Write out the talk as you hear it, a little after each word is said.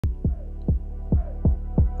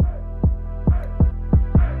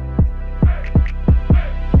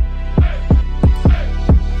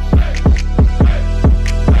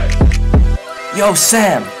Yo,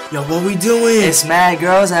 Sam. Yo, what we doing? It's mad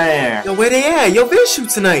girls out here. Yo, where they at? Yo, they shoot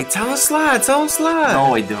tonight. Tell them slide. Tell them slide.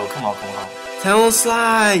 No, we do. Come on. Tell them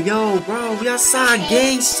slide. Yo, bro, we outside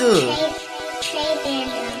gangster.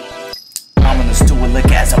 I'm in the stool with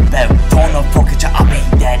liquor as a bed. Throwing a focus, I'll be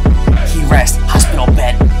dead. He rest, hospital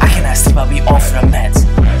bed. I cannot sleep, I'll be off for the meds.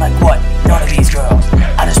 Like what? None of these girls.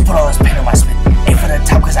 I just put all this pain on my spit. Aim for the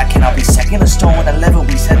top cause I cannot be second. In the store with 11,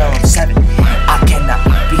 we set on 7. I cannot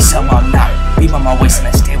be some, I'm not. Beam on my waist and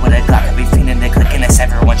I stay with a Glock. I be feeling they clicking, it's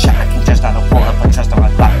everyone shot. I can just not a pull up, but trust on my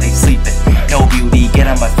Glock. They sleeping, no beauty. Get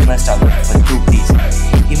on my feelings, start looking for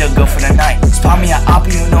groupies. You know, go for the night. Spot me at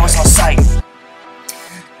Opie, you know it's on sight.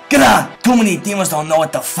 Get on! Too many demons don't know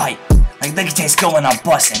what to fight. Like liquor taste going, I'm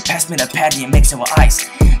busting. Pass me the patty and mix it with ice.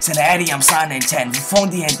 Send the Addy, I'm signing 10. Phone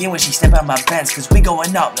D&D when she step out my Benz. Cause we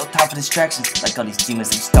going up, no time for distractions. Like all these demons,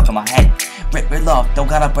 they stuck in my head. Rip love, don't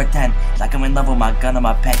gotta pretend. Like I'm in love with my gun and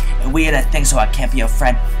my pen. And we are that thing, so I can't be a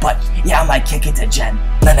friend. But yeah, I might kick it to Jen.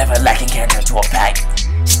 None ever lacking can turn to a bag.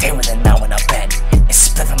 Stay with it now when I'm bed. It's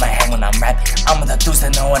split in my hand when I'm rap. I'm with the dudes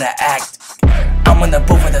that know how to act. I'm in the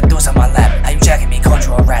booth with the dudes on my lap. Are you jacking me, called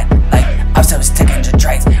you a rat? Like, I'm still sticking to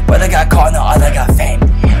trains. Brother got caught and the other got fame.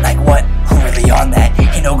 Like what? Who really on that?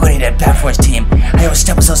 He no good, he did bad for his team. I was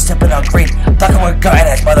stepping on green. Talking with God and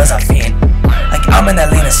his mother's a fiend. Like I'm in the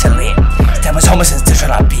lean of Celine. Stem was homeless and still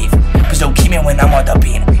not beef. Cause don't keep me when I'm on the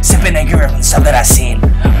bean. Sipping and giving from stuff that I seen.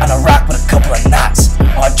 On a rock with a couple of knots.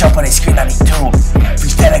 Or I jump on a screen 92.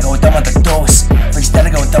 Freestyle I go dumb with the dose. Freestyle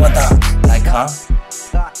I go dumb with the. Like, huh?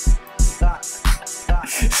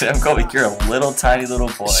 Sam Kobe, you're a little tiny little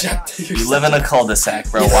boy. You live in a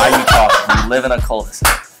cul-de-sac, bro. Why are you talking? You live in a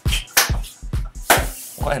cul-de-sac.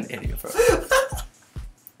 What an idiot, bro.